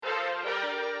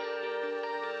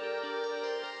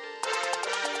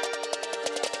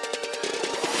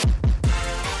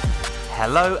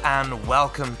Hello and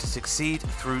welcome to Succeed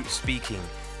Through Speaking,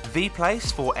 the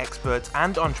place for experts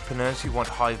and entrepreneurs who want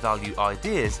high-value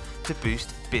ideas to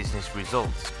boost business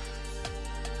results.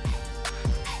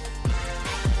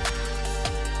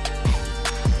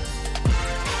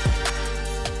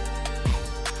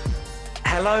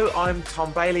 Hello, I'm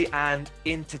Tom Bailey, and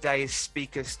in today's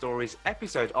Speaker Stories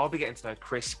episode, I'll be getting to know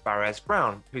Chris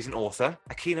Barres-Brown, who's an author,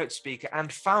 a keynote speaker,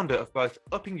 and founder of both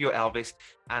Upping Your Elvis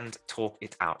and Talk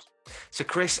It Out. So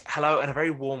Chris, hello, and a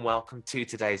very warm welcome to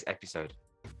today's episode.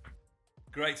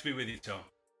 Great to be with you, Tom.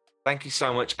 Thank you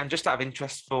so much. And just out of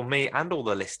interest for me and all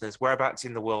the listeners, whereabouts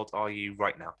in the world are you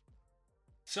right now?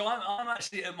 So I'm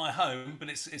actually at my home, but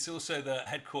it's also the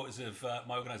headquarters of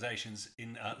my organisations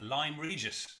in Lyme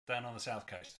Regis, down on the south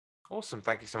coast. Awesome.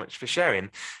 Thank you so much for sharing.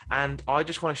 And I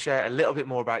just want to share a little bit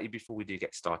more about you before we do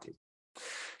get started.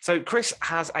 So Chris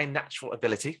has a natural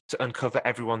ability to uncover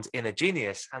everyone's inner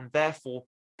genius and therefore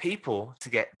people to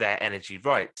get their energy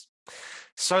right,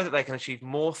 so that they can achieve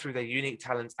more through their unique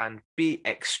talents and be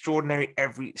extraordinary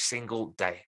every single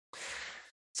day.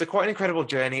 So quite an incredible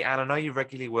journey, and I know you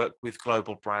regularly work with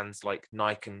global brands like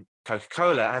Nike and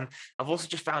Coca-Cola, and I've also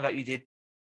just found out you did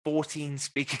 14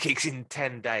 speaker gigs in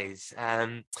 10 days.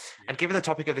 And given the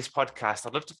topic of this podcast,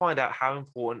 I'd love to find out how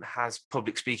important has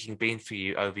public speaking been for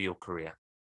you over your career?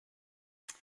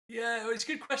 Yeah, well, it's a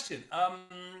good question.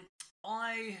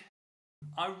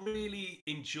 I really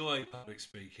enjoy public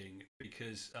speaking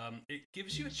because it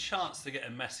gives you a chance to get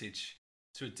a message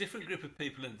to a different group of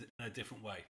people in a different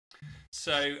way.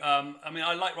 So,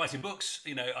 I like writing books,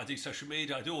 I do social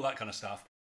media, I do all that kind of stuff,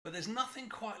 but there's nothing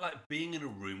quite like being in a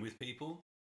room with people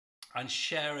and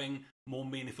sharing more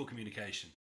meaningful communication.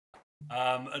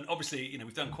 And obviously,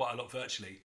 we've done quite a lot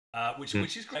virtually, which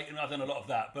is great, and I've done a lot of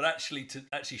that, but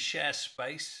to share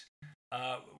space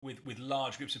with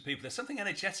large groups of people, there's something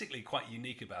energetically quite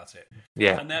unique about it.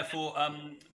 Yeah. And therefore,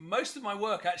 most of my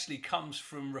work actually comes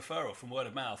from referral, from word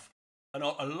of mouth. And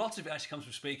a lot of it actually comes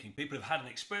from speaking. People have had an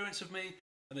experience of me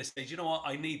and they say, you know what,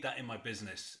 I need that in my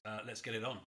business. Let's get it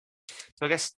on. So I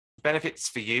guess benefits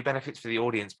for you, benefits for the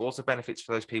audience, but also benefits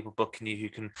for those people booking you who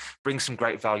can bring some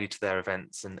great value to their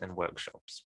events and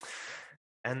workshops.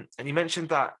 And you mentioned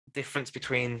that difference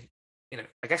between,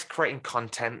 I guess creating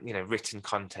content, written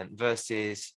content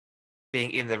versus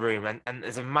being in the room. And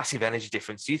there's a massive energy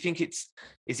difference. Do you think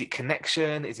is it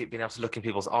connection? Is it being able to look in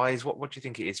people's eyes? What do you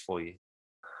think it is for you?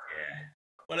 Yeah.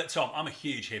 Well, look, Tom, I'm a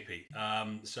huge hippie.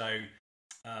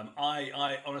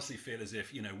 I honestly feel as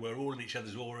if, we're all in each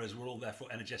other's auras. We're all therefore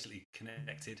energetically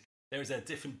connected. There is a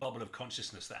different bubble of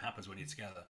consciousness that happens when you're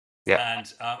together. Yeah. And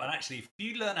actually, if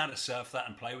you learn how to surf that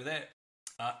and play with it,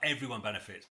 everyone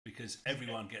benefits because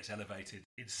everyone gets elevated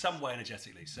in some way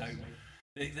energetically. So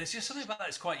there's just something about that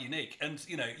that's quite unique. And,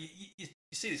 you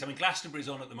see this. Glastonbury's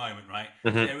on at the moment, right?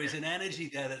 Mm-hmm. There is an energy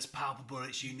there that's palpable.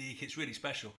 It's unique. It's really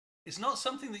special. It's not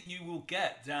something that you will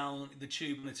get down the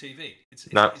tube on the TV. It's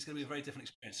going to be a very different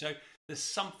experience. So there's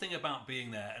something about being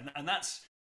there, and that's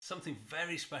something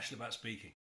very special about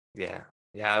speaking. Yeah,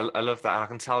 I love that. And I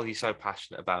can tell you're so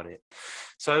passionate about it.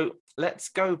 So let's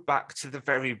go back to the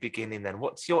very beginning then.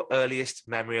 What's your earliest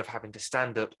memory of having to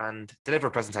stand up and deliver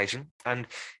a presentation? And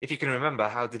if you can remember,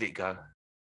 how did it go?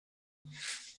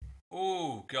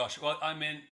 Oh, gosh. Well,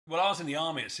 I was in the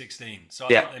army at 16, so I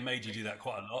think they made you do that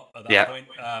quite a lot at that point.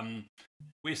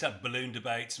 We used to have balloon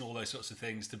debates and all those sorts of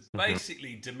things to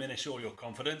basically diminish all your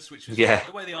confidence, which was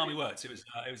the way the army works. It was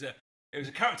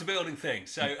a character building thing.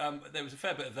 So there was a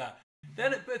fair bit of that.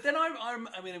 Then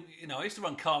I used to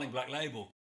run Carling Black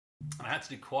Label, and I had to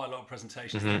do quite a lot of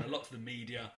presentations, a lot to the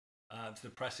media, to the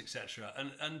press, etc.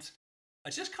 And I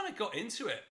just kind of got into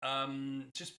it,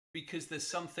 just because there's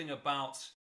something about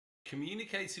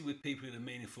communicating with people in a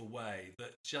meaningful way that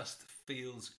just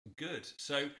feels good.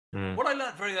 So what I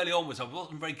learned very early on was I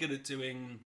wasn't very good at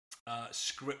doing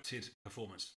scripted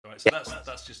performance. Right, so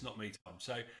that's just not me, Tom.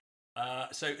 So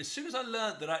as soon as I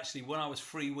learned that actually when I was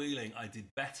freewheeling I did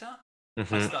better, I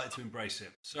started to embrace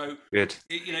it. So good.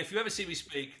 If you ever see me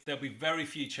speak, there'll be very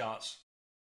few charts.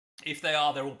 If they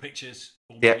are, they're all pictures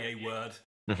or maybe a word.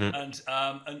 And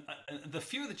the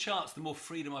fewer the charts, the more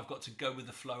freedom I've got to go with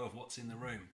the flow of what's in the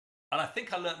room. And I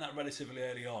think I learned that relatively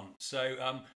early on. So,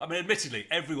 admittedly,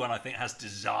 everyone I think has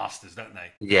disasters, don't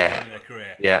they? Yeah. In their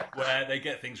career. Yeah. Where they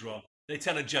get things wrong. They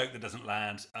tell a joke that doesn't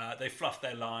land. They fluff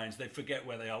their lines. They forget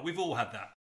where they are. We've all had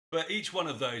that. But each one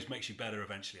of those makes you better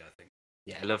eventually, I think.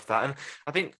 Yeah, I love that. And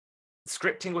I think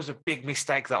scripting was a big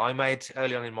mistake that I made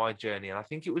early on in my journey. And I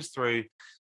think it was through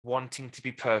wanting to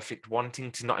be perfect,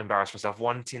 wanting to not embarrass myself,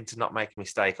 wanting to not make a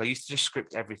mistake. I used to just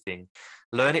script everything,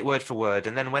 learn it word for word.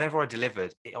 And then whenever I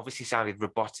delivered, it obviously sounded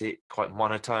robotic, quite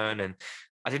monotone, and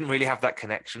I didn't really have that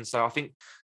connection. So I think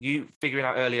you figuring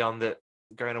out early on that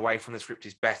going away from the script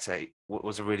is better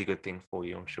was a really good thing for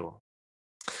you, I'm sure.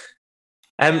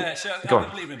 Yeah, so I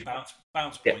believe in bounce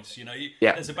points.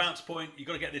 Yeah. There's a bounce point. You've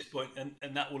got to get this point,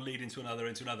 and that will lead into another.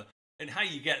 And how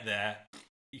you get there,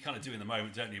 you kind of do in the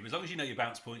moment, don't you? But as long as you know your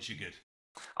bounce points, you're good.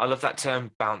 I love that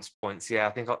term, bounce points. Yeah,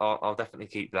 I think I'll definitely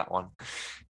keep that one.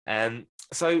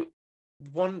 So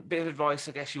one bit of advice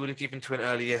I guess you would have given to an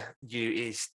earlier you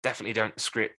is definitely don't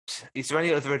script. Is there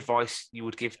any other advice you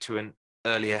would give to an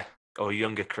earlier or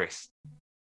younger Chris?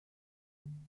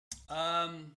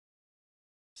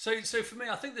 So for me,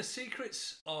 I think the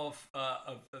secrets of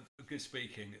good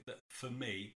speaking, that for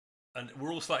me, and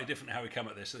we're all slightly different how we come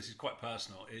at this, so this is quite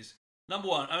personal, is number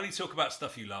one, only talk about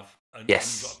stuff you love and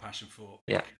you've got a passion for.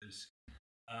 Yeah. Because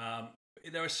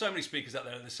there are so many speakers out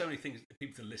there, and there's so many things that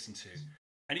people to listen to.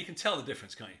 And you can tell the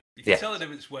difference, can't you? You can tell the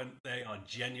difference when they are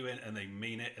genuine and they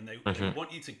mean it and they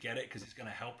want you to get it because it's going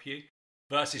to help you,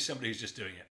 versus somebody who's just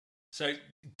doing it. So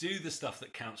do the stuff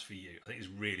that counts for you. I think is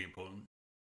really important.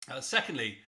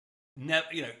 Secondly,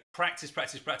 practice.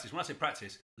 When I say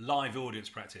practice, live audience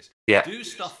practice. Yeah. Do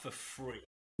stuff for free.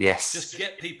 Yes. Just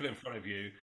get people in front of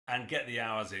you and get the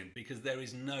hours in, because there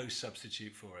is no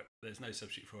substitute for it. There's no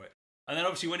substitute for it. And then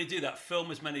obviously when you do that,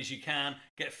 film as many as you can,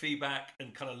 get feedback,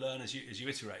 and kind of learn as you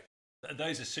iterate.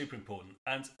 Those are super important.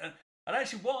 And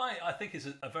actually, what I think is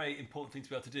a very important thing to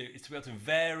be able to do is to be able to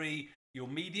vary your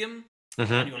medium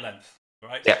and your length.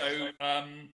 Right. Yeah.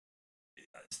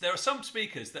 So there are some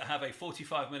speakers that have a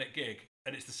 45-minute gig,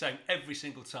 and it's the same every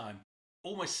single time,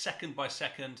 almost second by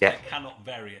second. Yeah. They cannot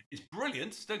vary it. It's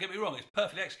brilliant. Don't get me wrong. It's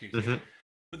perfectly executed.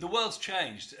 But the world's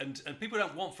changed, and people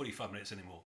don't want 45 minutes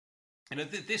anymore.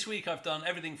 This week I've done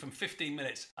everything from 15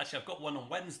 minutes. Actually, I've got one on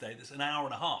Wednesday that's an hour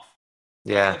and a half.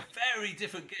 Yeah. They're very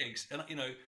different gigs. And,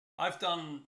 I've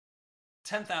done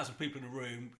 10,000 people in a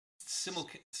room,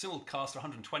 simulcast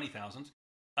 120,000.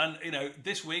 And,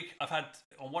 this week I've had,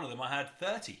 on one of them, I had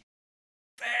 30.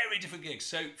 Very different gigs.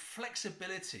 So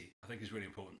flexibility, I think, is really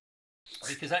important.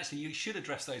 Because actually you should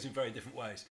address those in very different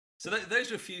ways. So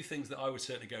those are a few things that I would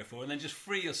certainly go for. And then just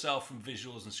free yourself from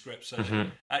visuals and scripts so that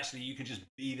actually you can just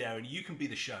be there and you can be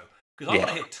the show. Because I want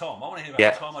to hear Tom. I want to hear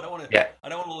about Tom. I don't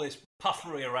want all this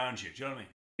puffery around you. Do you know what I mean?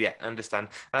 Yeah, understand.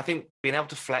 And I think being able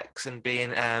to flex and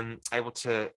being able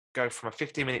to go from a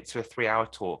 15-minute to a 3-hour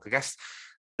talk, I guess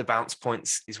the bounce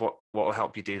points is what will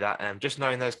help you do that. Just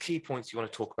knowing those key points you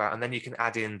want to talk about, and then you can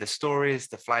add in the stories,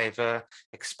 the flavour,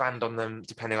 expand on them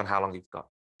depending on how long you've got.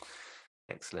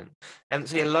 Excellent. And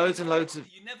so loads and loads of...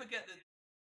 You never get the...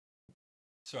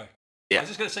 Sorry. Yeah. I was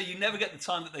just going to say, you never get the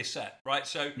time that they set, right?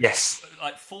 So, yes,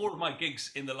 like 4 of my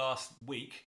gigs in the last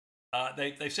week,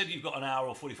 they've said you've got an hour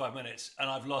or 45 minutes, and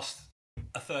I've lost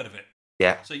a third of it.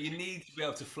 Yeah. So you need to be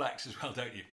able to flex as well,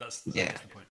 don't you? That's the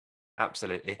point.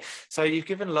 Absolutely. So you've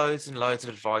given loads and loads of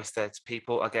advice there to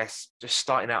people, I guess, just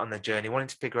starting out on their journey, wanting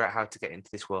to figure out how to get into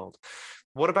this world.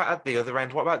 What about at the other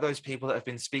end? What about those people that have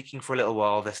been speaking for a little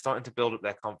while? They're starting to build up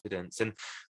their confidence and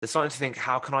they're starting to think,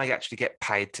 how can I actually get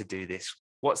paid to do this?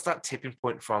 What's that tipping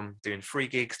point from doing free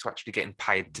gigs to actually getting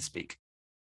paid to speak?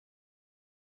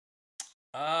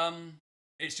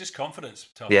 It's just confidence,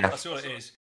 Tom. Yeah. That's all it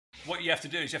is. What you have to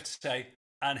do is you have to say,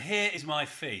 and here is my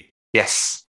fee.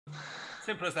 Yes.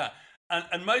 Simple as that.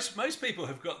 And most people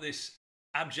have got this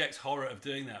abject horror of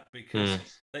doing that because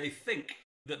they think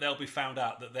that they'll be found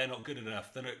out, that they're not good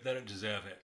enough, they don't deserve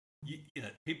it.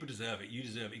 People deserve it. You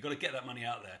deserve it. You've got to get that money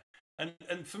out there.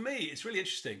 And for me, it's really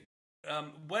interesting.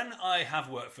 When I have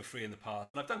worked for free in the past,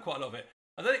 and I've done quite a lot of it,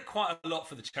 I've done it quite a lot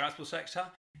for the charitable sector.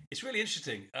 It's really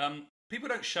interesting. People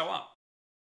don't show up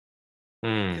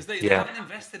because they haven't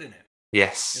invested in it.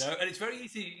 Yes. And it's very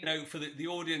easy, for the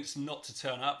audience not to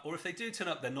turn up, or if they do turn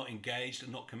up, they're not engaged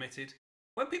and not committed.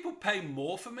 When people pay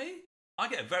more for me, I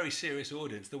get a very serious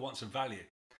audience that wants some value.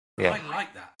 Yeah. I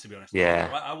like that, to be honest. Yeah.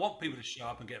 I want people to show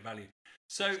up and get value.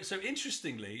 So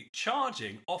interestingly,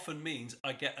 charging often means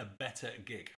I get a better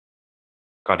gig.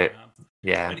 Got it.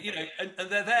 Yeah.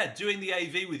 And they're there doing the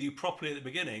AV with you properly at the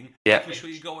beginning, making sure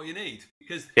you got what you need,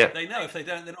 because they know if they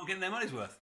don't, they're not getting their money's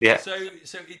worth. Yeah. So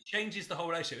it changes the whole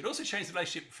relationship. It also changes the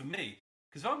relationship for me,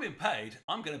 because if I'm being paid,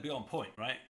 I'm going to be on point,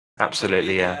 right?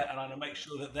 Absolutely, yeah. And I'm going to make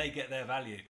sure that they get their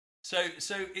value. So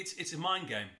it's a mind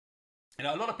game.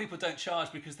 A lot of people don't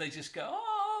charge because they just go,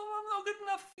 oh, I'm not good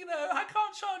enough. I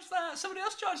can't charge that. Somebody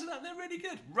else charges that. They're really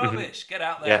good. Rubbish. Get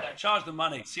out there. Charge the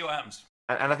money. See what happens.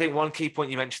 And I think one key point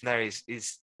you mentioned there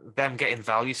is them getting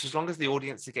value. So as long as the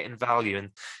audience are getting value and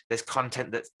there's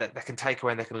content that they can take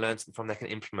away and they can learn something from, they can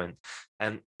implement,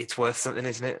 and it's worth something,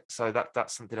 isn't it? So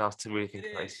that's something else to really think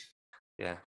about.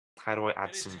 Yeah, how do I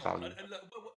add some value?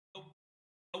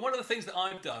 And one of the things that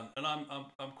I've done, and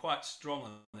I'm quite strong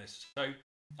on this. So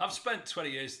I've spent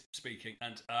 20 years speaking,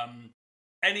 and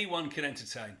anyone can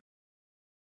entertain.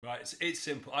 Right, it's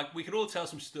simple. We can all tell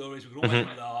some stories. We can all make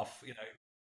them laugh. You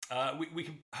know, we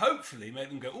can hopefully make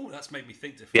them go, "Oh, that's made me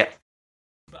think different." Yeah.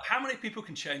 But how many people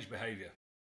can change behaviour?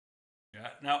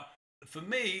 Yeah. Now, for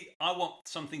me, I want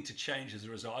something to change as a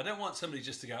result. I don't want somebody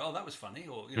just to go, "Oh, that was funny,"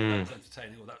 or that was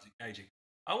entertaining, or that was engaging.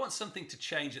 I want something to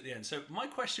change at the end. So my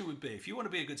question would be, if you want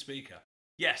to be a good speaker,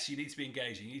 yes, you need to be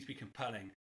engaging, you need to be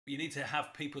compelling, you need to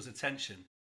have people's attention.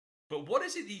 But what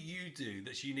is it that you do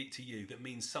that's unique to you that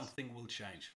means something will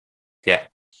change? Yeah.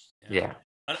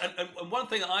 And one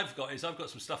thing that I've got is I've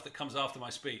got some stuff that comes after my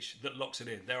speech that locks it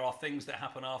in. There are things that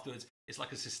happen afterwards. It's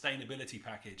like a sustainability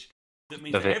package. That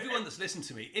means that everyone that's listened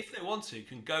to me, if they want to,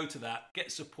 can go to that,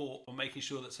 get support on making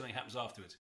sure that something happens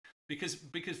afterwards. Because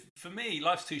for me,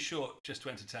 life's too short just to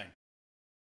entertain.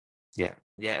 Yeah,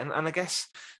 and I guess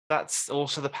that's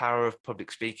also the power of public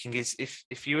speaking, is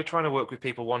if you were trying to work with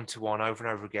people one-to-one over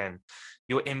and over again,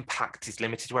 your impact is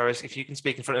limited. Whereas if you can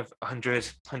speak in front of 100,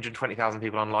 120,000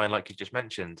 people online, like you just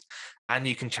mentioned, and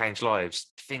you can change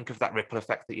lives, think of that ripple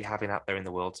effect that you're having out there in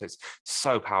the world. So it's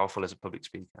so powerful as a public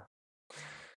speaker.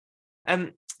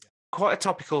 Quite a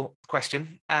topical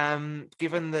question.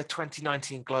 Given the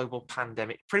 2019 global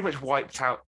pandemic pretty much wiped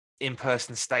out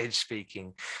in-person stage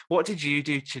speaking, what did you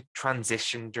do to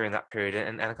transition during that period,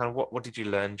 and kind of what did you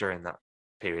learn during that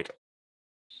period?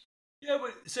 Yeah,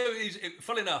 so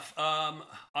funnily enough,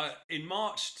 in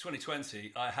March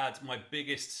 2020, I had my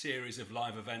biggest series of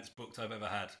live events booked I've ever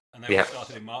had, and they all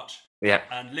started in March. Yeah,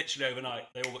 and literally overnight,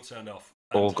 they all got turned off.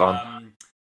 All gone.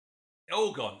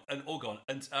 All gone.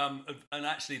 And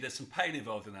actually, there's some pain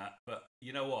involved in that. But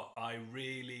you know what? I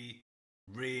really,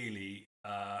 really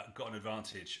got an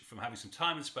advantage from having some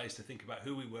time and space to think about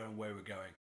who we were and where we were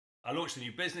going. I launched a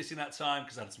new business in that time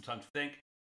because I had some time to think.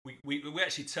 We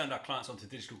actually turned our clients onto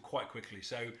digital quite quickly.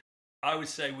 So I would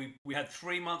say we had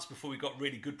 3 months before we got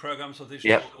really good programs on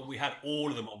digital. Yep. We had all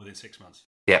of them on within 6 months.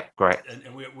 Yeah, great.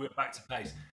 And we were back to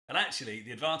pace. And actually,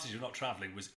 the advantage of not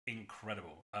traveling was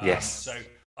incredible. Yes. So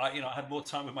I had more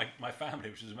time with my family,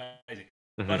 which was amazing.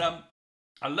 But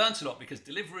I learned a lot because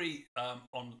delivery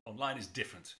online is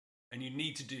different, and you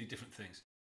need to do different things.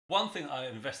 One thing I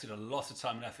invested a lot of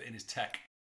time and effort in is tech.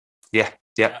 Yeah.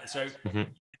 So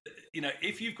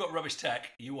if you've got rubbish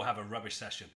tech, you will have a rubbish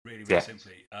session. Really,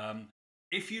 simply.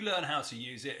 If you learn how to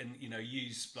use it and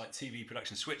use like TV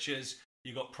production switches,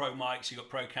 you've got pro mics, you've got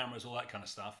pro cameras, all that kind of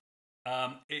stuff.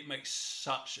 It makes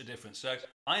such a difference. So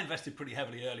I invested pretty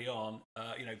heavily early on.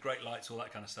 Great lights, all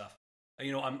that kind of stuff.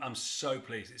 I'm so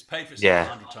pleased. It's paid for itself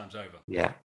 100 times over.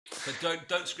 Yeah. But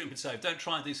don't scrimp and save. Don't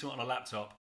try and do something on a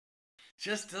laptop. It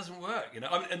just doesn't work.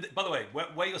 And by the way,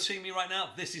 where you're seeing me right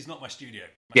now, this is not my studio.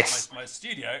 My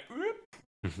studio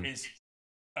is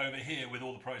over here with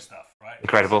all the pro stuff. Right.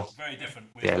 Incredible. It's very different.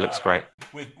 It looks great.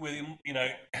 With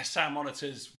sound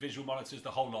monitors, visual monitors,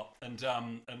 the whole lot, and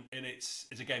it's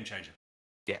a game changer.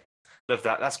 Yeah, love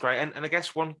that. That's great. And I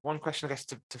guess one question,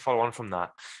 to follow on from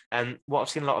that, and what I've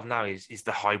seen a lot of now is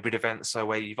the hybrid event. So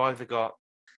where you've either got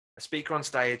a speaker on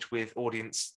stage with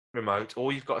audience remote,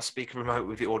 or you've got a speaker remote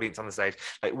with the audience on the stage.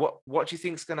 Like, what do you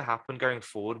think is going to happen going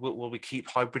forward? Will we keep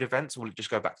hybrid events, or will it just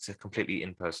go back to completely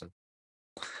in person?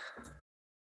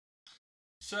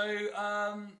 So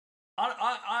I'm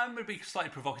going to be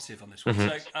slightly provocative on this one.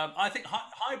 So I think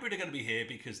hybrid are going to be here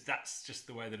because that's just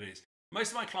the way that it is.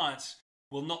 Most of my clients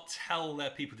will not tell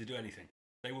their people to do anything.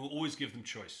 They will always give them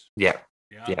choice. Yeah.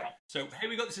 So, hey,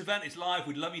 we got this event. It's live.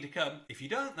 We'd love you to come. If you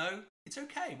don't know, it's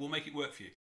okay. We'll make it work for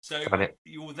you. So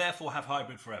you will therefore have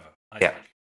hybrid forever, I think.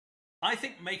 I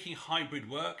think making hybrid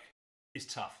work is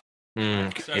tough.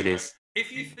 So it is.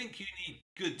 If you think you need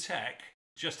good tech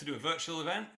just to do a virtual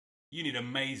event, you need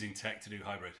amazing tech to do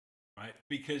hybrid, right?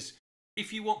 Because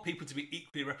if you want people to be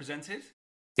equally represented,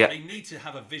 they need to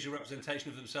have a visual representation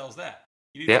of themselves there.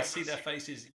 You need to see their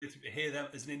faces, you need to hear them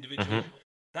as an individual.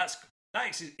 That's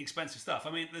expensive stuff.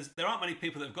 I mean, there aren't many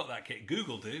people that have got that kit.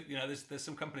 Google do. There's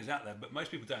some companies out there, but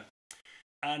most people don't.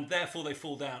 And therefore, they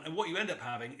fall down. And what you end up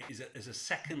having is a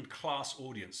second-class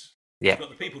audience. You've got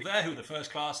the people there who are the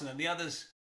first class, and then the others,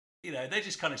 they're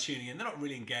just kind of tuning in. They're not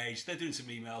really engaged. They're doing some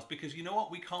emails because, you know what,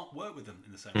 we can't work with them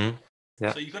in the same way.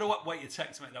 So you've got to weight your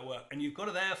tech to make that work. And you've got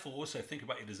to therefore also think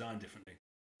about your design differently.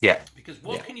 Because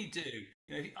what can you do?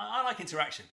 I like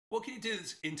interaction. What can you do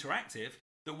that's interactive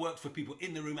that works for people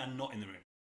in the room and not in the room?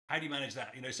 How do you manage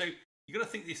that? So you've got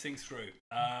to think these things through.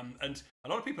 And a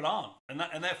lot of people aren't.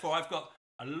 And therefore, I've got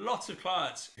a lot of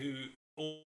clients who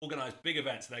organize big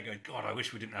events. They're going, God, I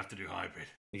wish we didn't have to do hybrid.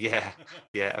 Yeah,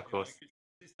 of course.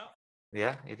 It's tough.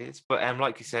 Yeah, it is. But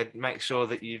like you said, make sure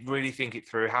that you really think it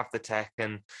through, have the tech,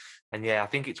 and yeah, I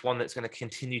think it's one that's going to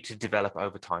continue to develop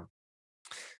over time.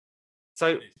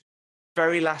 So,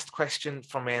 very last question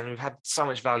from me, and we've had so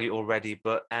much value already,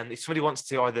 but if somebody wants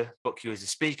to either book you as a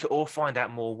speaker or find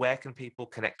out more, where can people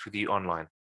connect with you online?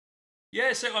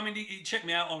 Yeah, so I mean, you check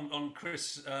me out on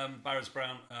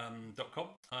chrisbarrows-brown.com.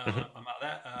 I'm out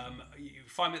there. You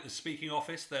find me at the speaking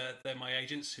office. They're my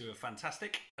agents who are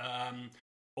fantastic.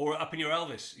 Or up in your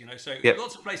Elvis, So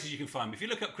lots of places you can find me. If you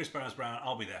look up Chris Barrows-Brown,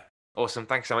 I'll be there. Awesome.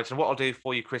 Thanks so much. And what I'll do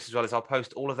for you, Chris, as well, is I'll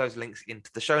post all of those links into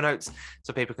the show notes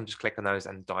so people can just click on those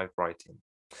and dive right in.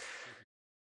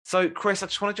 So, Chris, I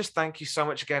just want to thank you so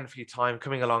much again for your time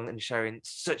coming along and sharing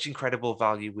such incredible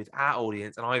value with our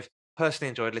audience. And I've personally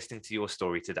enjoyed listening to your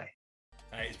story today.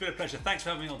 Hey, it's been a pleasure. Thanks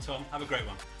for having me on, Tom. Have a great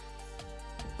one.